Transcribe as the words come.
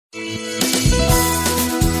Weather and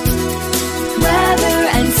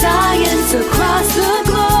science across the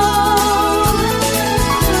globe.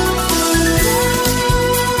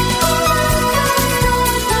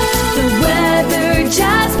 The Weather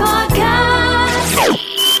Jazz Podcast.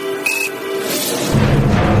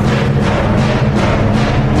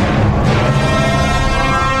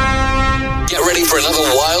 Get ready for another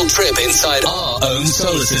wild trip inside our own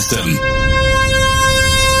solar system.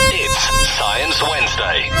 It's Science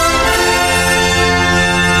Wednesday.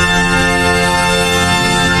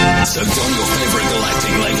 So don your favorite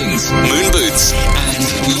galactic leggings, moon boots, and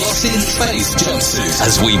lost in space jumpsuit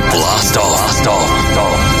as we blast off.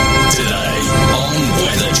 Today on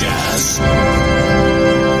Weather Jazz.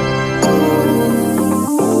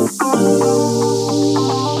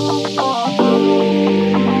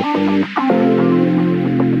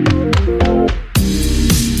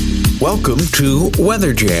 Welcome to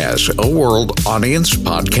Weather Jazz, a world audience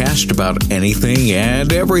podcast about anything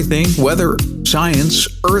and everything, weather, science,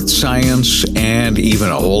 earth science, and even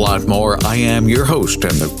a whole lot more. I am your host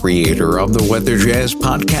and the creator of the Weather Jazz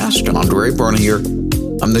podcast, Andre Bernier.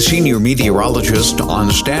 I'm the senior meteorologist on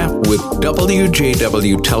staff with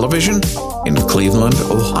WJW Television in Cleveland,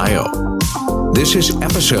 Ohio. This is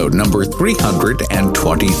episode number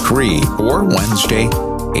 323 for Wednesday,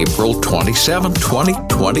 April 27,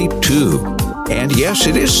 2022. And yes,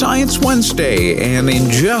 it is Science Wednesday, and in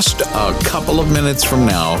just a couple of minutes from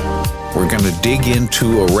now, we're going to dig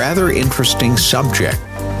into a rather interesting subject,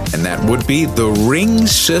 and that would be the ring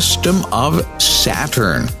system of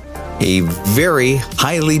Saturn, a very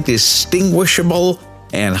highly distinguishable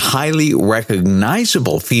and highly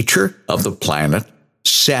recognizable feature of the planet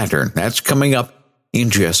Saturn. That's coming up in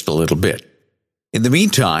just a little bit. In the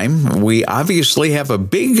meantime, we obviously have a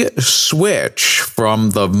big switch from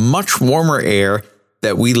the much warmer air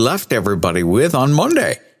that we left everybody with on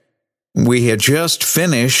Monday. We had just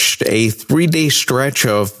finished a 3-day stretch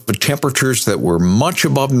of temperatures that were much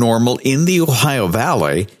above normal in the Ohio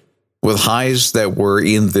Valley, with highs that were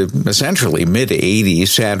in the essentially mid-80s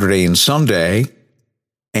Saturday and Sunday,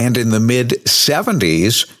 and in the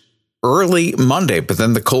mid-70s early Monday. But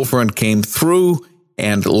then the cold front came through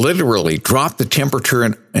and literally dropped the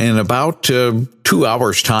temperature in about 2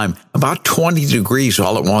 hours' time, about 20 degrees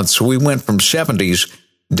all at once. So we went from 70s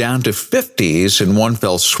down to 50s in one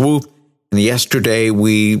fell swoop. And yesterday,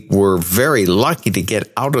 we were very lucky to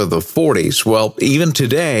get out of the 40s. Well, even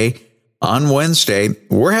today, on Wednesday,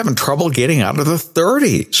 we're having trouble getting out of the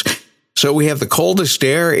 30s. So we have the coldest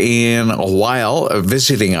air in a while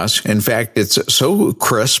visiting us. In fact, it's so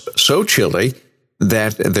crisp, so chilly,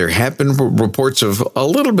 that there have been reports of a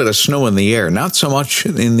little bit of snow in the air, not so much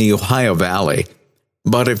in the Ohio Valley.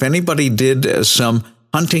 But if anybody did some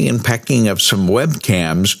hunting and pecking of some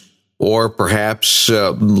webcams, or perhaps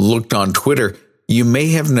looked on Twitter, you may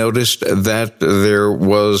have noticed that there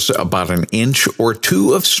was about 1 inch or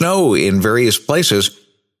 2 of snow in various places,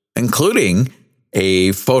 including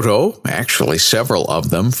a photo, actually several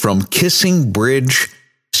of them, from Kissing Bridge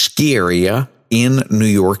ski area in New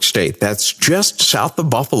York State. That's just south of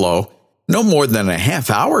Buffalo, no more than a half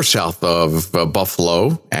hour south of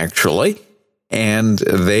Buffalo, actually. And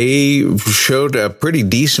they showed a pretty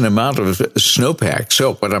decent amount of snowpack.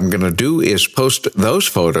 So what I'm going to do is post those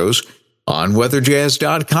photos on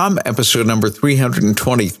weatherjazz.com, episode number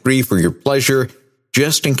 323 for your pleasure,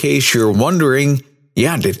 just in case you're wondering,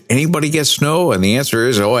 yeah, did anybody get snow? And the answer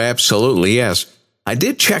is, oh, absolutely, yes. I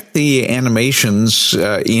did check the animations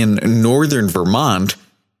in northern Vermont,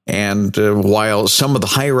 and while some of the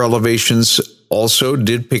higher elevations also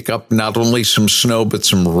did pick up not only some snow, but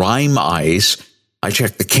some rime ice, I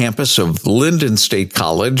checked the campus of Linden State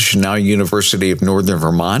College, now University of Northern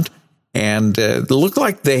Vermont, and it looked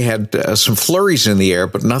like they had some flurries in the air,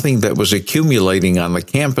 but nothing that was accumulating on the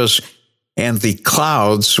campus, and the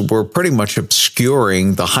clouds were pretty much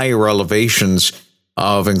obscuring the higher elevations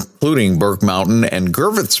of including Berg Mountain and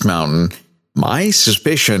Gervitz Mountain. My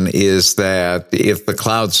suspicion is that if the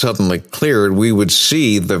clouds suddenly cleared, we would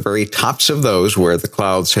see the very tops of those where the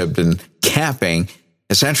clouds have been capping,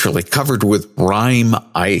 essentially covered with rime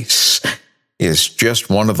ice. It's just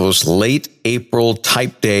one of those late April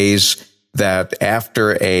type days that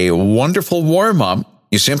after a wonderful warm-up,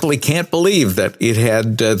 you simply can't believe that it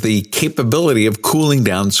had the capability of cooling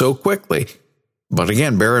down so quickly. But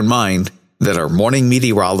again, bear in mind that our morning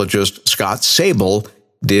meteorologist, Scott Sable,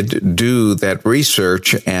 did do that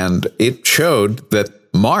research, and it showed that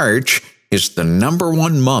March is the number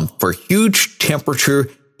one month for huge temperature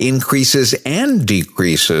increases and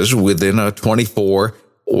decreases within a 24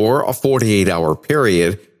 or a 48-hour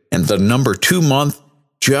period, and the number 2 month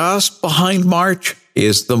just behind March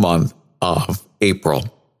is the month of April.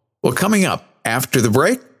 Well, coming up after the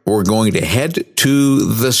break, we're going to head to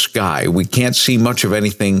the sky. We can't see much of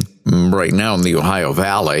anything right now in the Ohio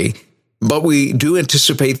Valley, but we do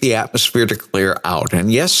anticipate the atmosphere to clear out.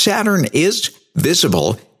 And yes, Saturn is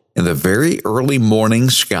visible in the very early morning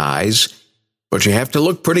skies, but you have to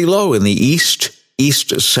look pretty low in the east,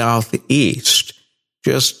 southeast.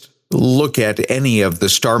 Just look at any of the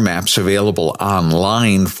star maps available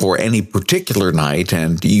online for any particular night,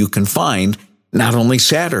 and you can find not only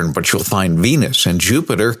Saturn, but you'll find Venus and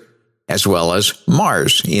Jupiter, as well as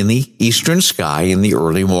Mars in the eastern sky in the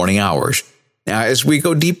early morning hours. Now, as we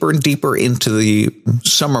go deeper and deeper into the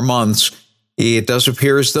summer months, it does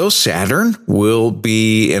appear as though Saturn will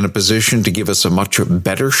be in a position to give us a much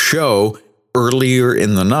better show earlier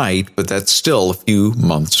in the night, but that's still a few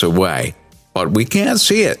months away. But we can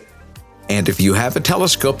see it. And if you have a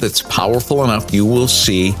telescope that's powerful enough, you will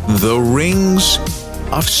see the rings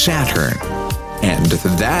of Saturn. And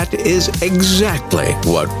that is exactly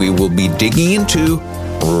what we will be digging into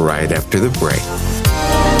right after the break.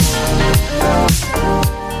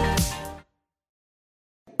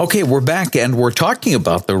 Okay, we're back, and we're talking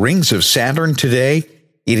about the rings of Saturn today.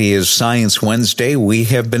 It is Science Wednesday. We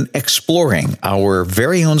have been exploring our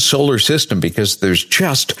very own solar system because there's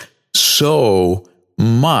just so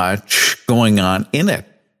much going on in it,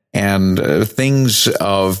 and things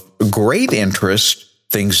of great interest,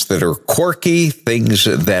 things that are quirky, things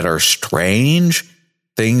that are strange,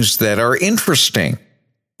 things that are interesting,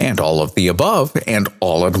 and all of the above, and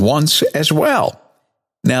all at once as well.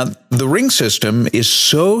 Now, the ring system is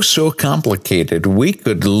so complicated, we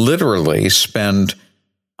could literally spend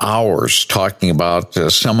hours talking about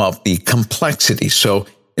some of the complexity. So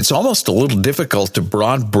it's almost a little difficult to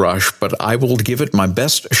broad brush, but I will give it my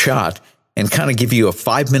best shot and kind of give you a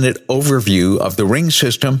 5-minute overview of the ring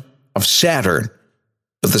system of Saturn.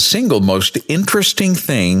 But the single most interesting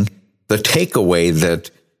thing, the takeaway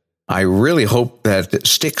that I really hope that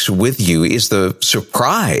sticks with you, is the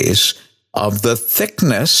surprise of the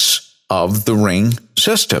thickness of the ring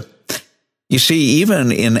system. You see,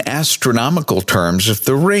 even in astronomical terms, if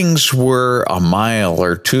the rings were a mile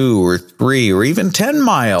or 2 or 3 or even 10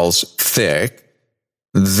 miles thick,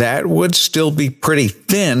 that would still be pretty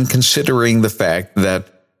thin considering the fact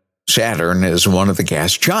that Saturn is one of the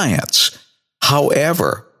gas giants.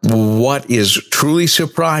 However, what is truly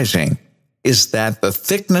surprising is that the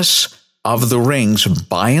thickness of the rings,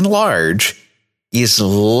 by and large, is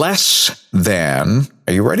less than,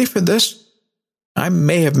 are you ready for this? I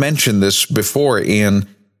may have mentioned this before in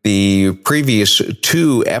the previous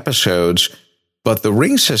 2 episodes, but the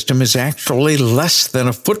ring system is actually less than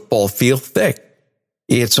a football field thick.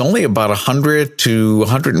 It's only about 100 to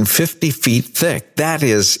 150 feet thick. That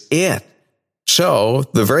is it. So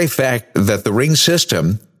the very fact that the ring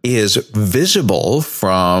system is visible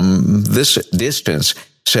from this distance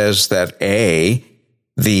says that A,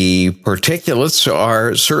 the particulates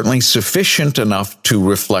are certainly sufficient enough to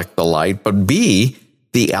reflect the light, but B,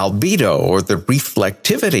 the albedo, or the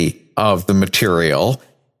reflectivity of the material,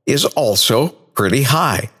 is also pretty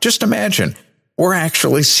high. Just imagine, we're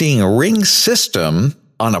actually seeing a ring system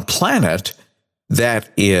on a planet that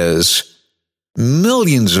is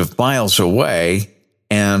millions of miles away,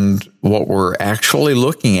 and what we're actually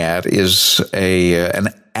looking at is an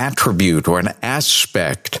attribute or an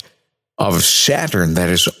aspect of Saturn that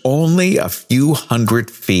is only a few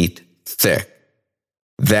hundred feet thick.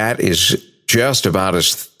 That is just about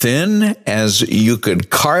as thin as you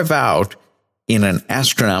could carve out in an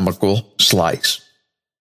astronomical slice.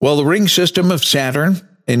 Well, the ring system of Saturn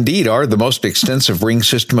indeed are the most extensive ring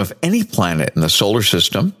system of any planet in the solar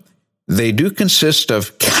system. They do consist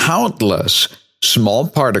of countless small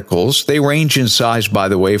particles. They range in size, by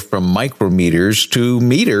the way, from micrometers to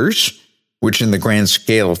meters, which in the grand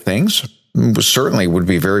scale of things certainly would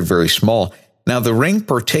be very, very small. Now, the ring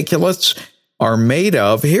particulates are made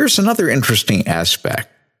of, here's another interesting aspect.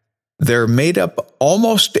 They're made up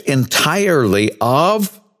almost entirely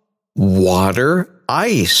of water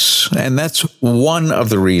ice, and that's one of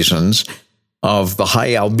the reasons of the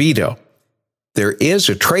high albedo. There is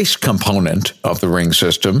a trace component of the ring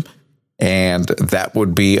system, and that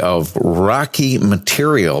would be of rocky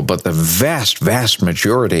material, but the vast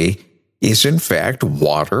majority is in fact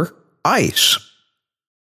water ice.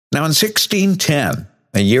 Now, in 1610,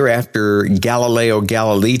 a year after Galileo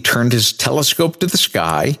Galilei turned his telescope to the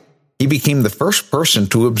sky, he became the first person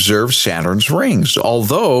to observe Saturn's rings,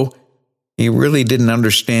 although he really didn't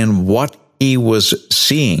understand what he was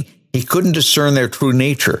seeing. He couldn't discern their true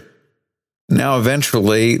nature. Now,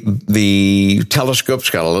 eventually, the telescopes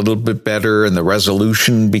got a little bit better and the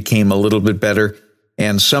resolution became a little bit better.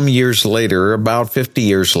 And some years later, about 50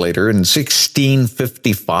 years later, in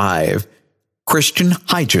 1655, Christian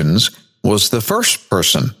Huygens was the first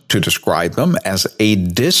person to describe them as a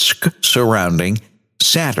disk surrounding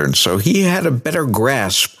Saturn. So he had a better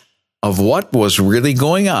grasp of what was really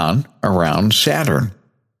going on around Saturn.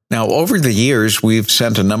 Now, over the years, we've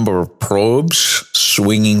sent a number of probes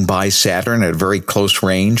swinging by Saturn at very close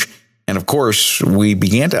range. And of course, we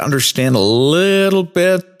began to understand a little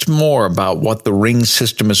bit more about what the ring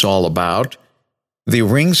system is all about. The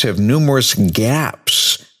rings have numerous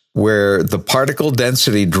gaps where the particle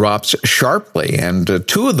density drops sharply, and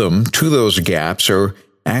two of those gaps are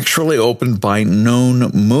actually opened by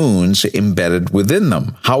known moons embedded within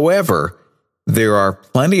them. However, there are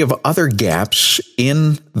plenty of other gaps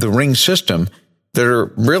in the ring system that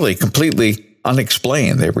are really completely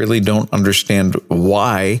unexplained. They really don't understand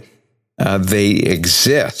why they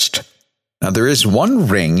exist. Now, there is one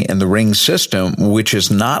ring in the ring system which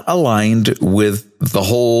is not aligned with the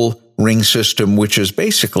whole ring system, which is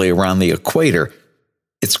basically around the equator.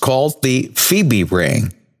 It's called the Phoebe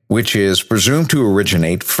ring, which is presumed to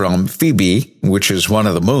originate from Phoebe, which is one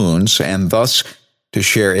of the moons, and thus to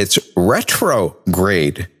share its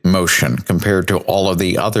retrograde motion compared to all of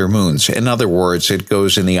the other moons. In other words, it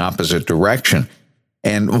goes in the opposite direction.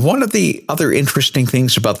 And one of the other interesting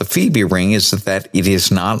things about the Phoebe ring is that it is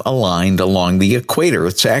not aligned along the equator.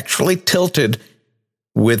 It's actually tilted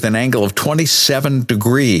with an angle of 27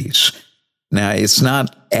 degrees. Now, it's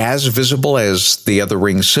not as visible as the other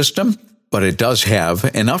ring system, but it does have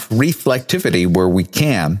enough reflectivity where we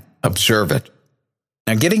can observe it.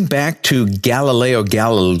 Now, getting back to Galileo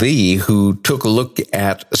Galilei, who took a look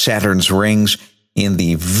at Saturn's rings in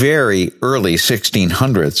the very early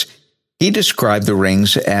 1600s, he described the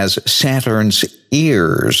rings as Saturn's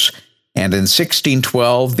ears. And in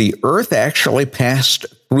 1612, the Earth actually passed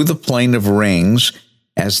through the plane of rings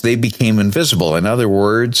as they became invisible. In other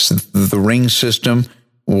words, the ring system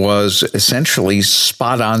was essentially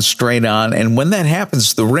spot on, straight on. And when that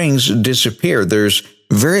happens, the rings disappear. There's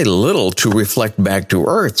very little to reflect back to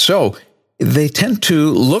Earth. So they tend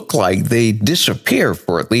to look like they disappear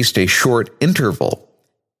for at least a short interval.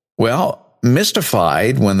 Well,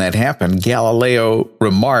 mystified when that happened, Galileo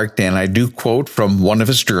remarked, and I do quote from one of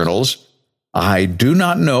his journals, "I do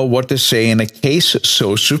not know what to say in a case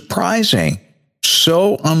so surprising,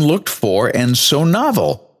 so unlooked for, and so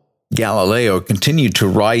novel." Galileo continued to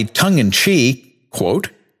write tongue-in-cheek, quote,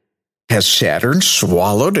 "Has Saturn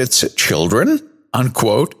swallowed its children?"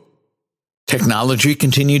 unquote. Technology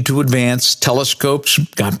continued to advance, telescopes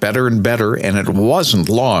got better and better, and it wasn't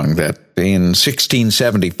long that in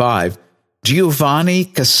 1675, Giovanni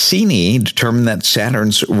Cassini determined that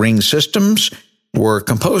Saturn's ring systems were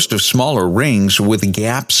composed of smaller rings with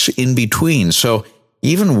gaps in between. So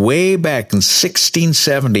even way back in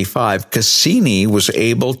 1675, Cassini was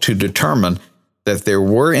able to determine that there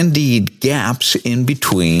were indeed gaps in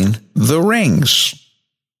between the rings.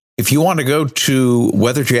 If you want to go to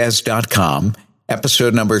weatherjazz.com,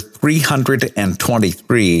 episode number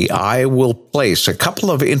 323, I will place a couple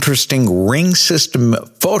of interesting ring system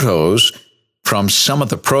photos from some of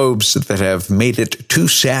the probes that have made it to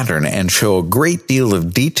Saturn and show a great deal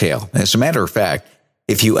of detail. As a matter of fact,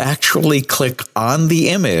 if you actually click on the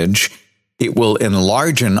image, it will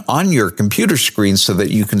enlarge on your computer screen so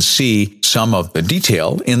that you can see some of the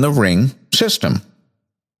detail in the ring system.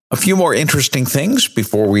 A few more interesting things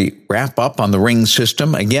before we wrap up on the ring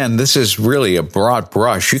system. Again, this is really a broad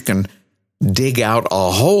brush. You can dig out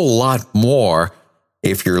a whole lot more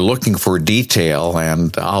if you're looking for detail,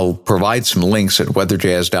 and I'll provide some links at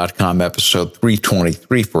weatherjazz.com, episode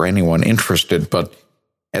 323, for anyone interested. But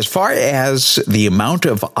as far as the amount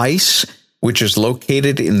of ice which is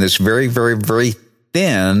located in this very, very, very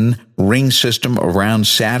thin ring system around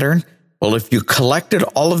Saturn, well, if you collected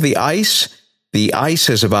all of the ice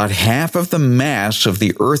is about half of the mass of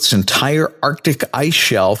the Earth's entire Arctic ice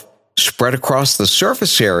shelf spread across the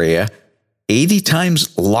surface area, 80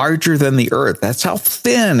 times larger than the Earth. That's how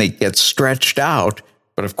thin it gets stretched out.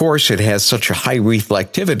 But of course, it has such a high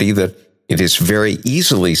reflectivity that it is very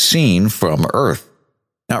easily seen from Earth.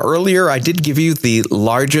 Now, earlier I did give you the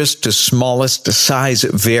largest to smallest size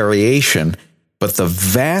variation, but the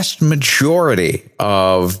vast majority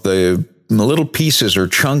of the little pieces or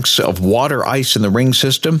chunks of water ice in the ring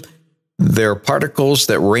system, they're particles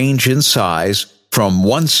that range in size from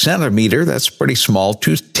 1 centimeter, that's pretty small,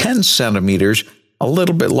 to 10 centimeters, a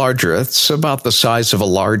little bit larger. That's about the size of a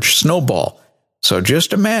large snowball. So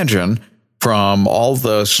just imagine from all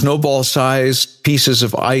the snowball-sized pieces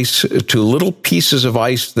of ice to little pieces of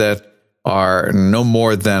ice that are no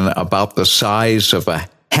more than about the size of a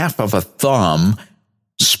half of a thumb.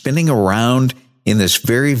 spinning around in this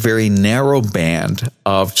very, very narrow band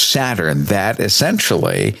of Saturn. That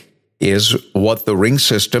essentially is what the ring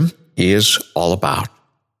system is all about.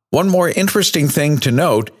 One more interesting thing to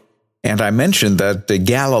note, and I mentioned that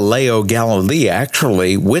Galileo Galilei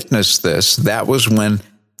actually witnessed this. That was when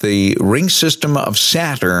the ring system of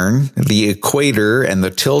Saturn, the equator and the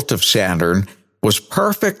tilt of Saturn, was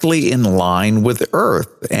perfectly in line with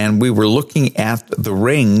Earth. And we were looking at the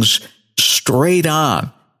rings straight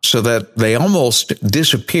on so that they almost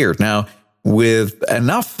disappeared. Now, with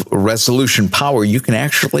enough resolution power, you can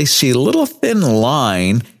actually see a little thin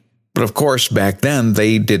line. But of course, back then,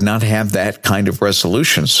 they did not have that kind of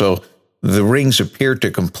resolution. So the rings appeared to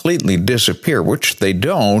completely disappear, which they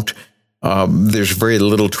don't. There's very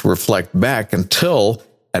little to reflect back until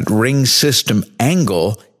that ring system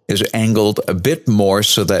angle is angled a bit more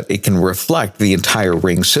so that it can reflect the entire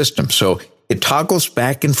ring system. So it toggles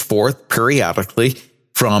back and forth periodically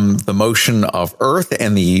from the motion of Earth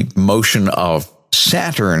and the motion of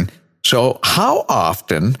Saturn. So how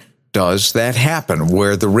often does that happen,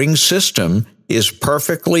 where the ring system is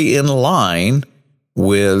perfectly in line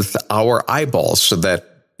with our eyeballs so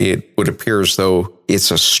that it would appear as though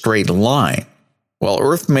it's a straight line? Well,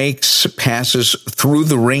 Earth passes through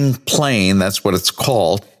the ring plane, that's what it's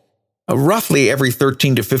called, roughly every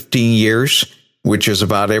 13 to 15 years, which is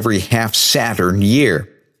about every half Saturn year.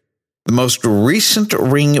 The most recent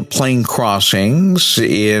ring plane crossings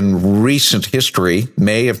in recent history,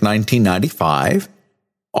 May of 1995,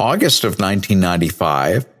 August of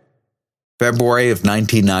 1995, February of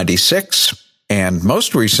 1996, and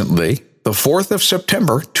most recently, the 4th of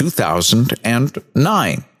September,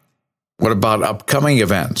 2009. What about upcoming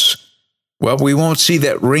events? Well, we won't see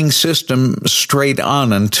that ring system straight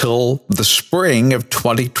on until the spring of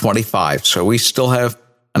 2025. So we still have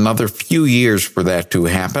another few years for that to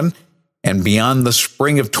happen. And beyond the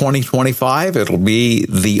spring of 2025, it'll be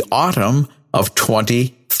the autumn of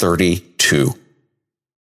 2032.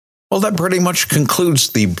 Well, that pretty much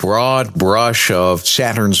concludes the broad brush of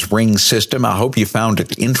Saturn's ring system. I hope you found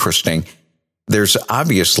it interesting. There's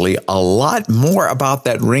obviously a lot more about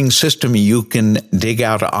that ring system you can dig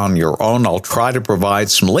out on your own. I'll try to provide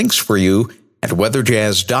some links for you at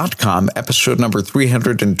weatherjazz.com, episode number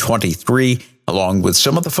 323, along with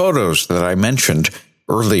some of the photos that I mentioned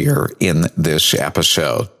earlier in this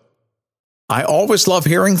episode. I always love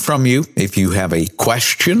hearing from you. If you have a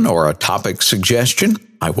question or a topic suggestion,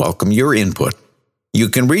 I welcome your input. You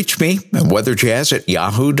can reach me at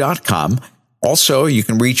weatherjazz@yahoo.com. Also, you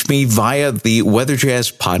can reach me via the Weather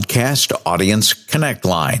Jazz Podcast Audience Connect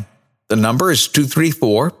line. The number is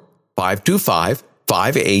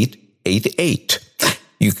 234-525-5888.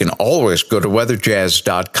 You can always go to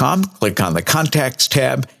weatherjazz.com, click on the Contacts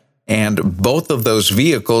tab, and both of those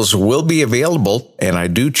vehicles will be available, and I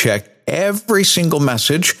do check every single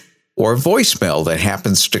message or voicemail that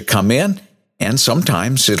happens to come in, and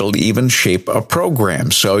sometimes it'll even shape a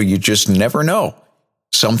program, so you just never know.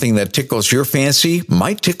 Something that tickles your fancy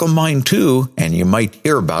might tickle mine too, and you might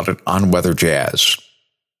hear about it on Weather Jazz.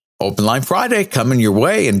 Open Line Friday coming your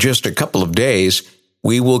way in just a couple of days.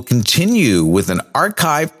 We will continue with an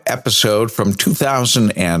archived episode from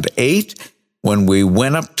 2008 when we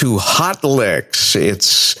went up to Hot Licks.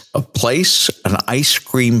 It's a place, an ice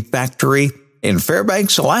cream factory in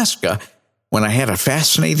Fairbanks, Alaska, when I had a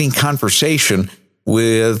fascinating conversation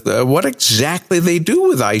with what exactly they do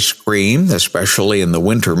with ice cream, especially in the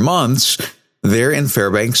winter months, there in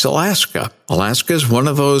Fairbanks, Alaska. Alaska is one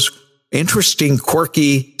of those interesting,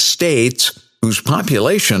 quirky states whose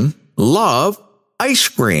population love ice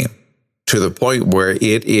cream to the point where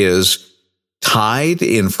it is tied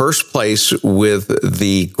in first place with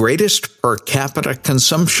the greatest per capita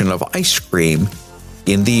consumption of ice cream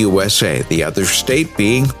in the USA, the other state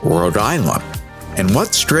being Rhode Island. And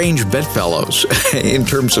what strange bedfellows in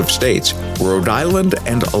terms of states, Rhode Island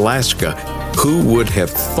and Alaska. Who would have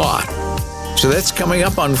thought? So that's coming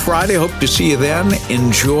up on Friday. Hope to see you then.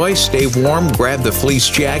 Enjoy, stay warm, grab the fleece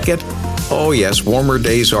jacket. Oh yes, warmer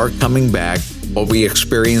days are coming back. What we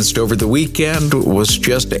experienced over the weekend was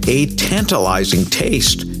just a tantalizing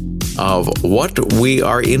taste of what we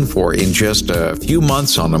are in for in just a few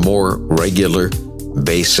months on a more regular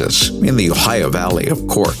basis. In the Ohio Valley, of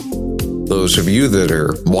course. Those of you that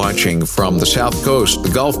are watching from the South Coast, the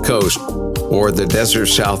Gulf Coast, or the desert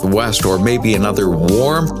Southwest, or maybe another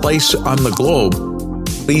warm place on the globe,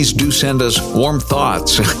 please do send us warm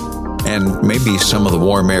thoughts and maybe some of the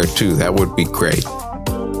warm air too. That would be great.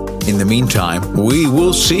 In the meantime, we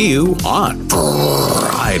will see you on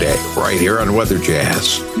Friday, right here on Weather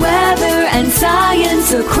Jazz. Weather and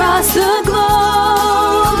science across the globe.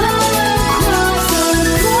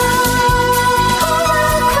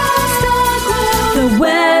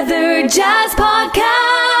 Jazz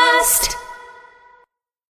Podcast.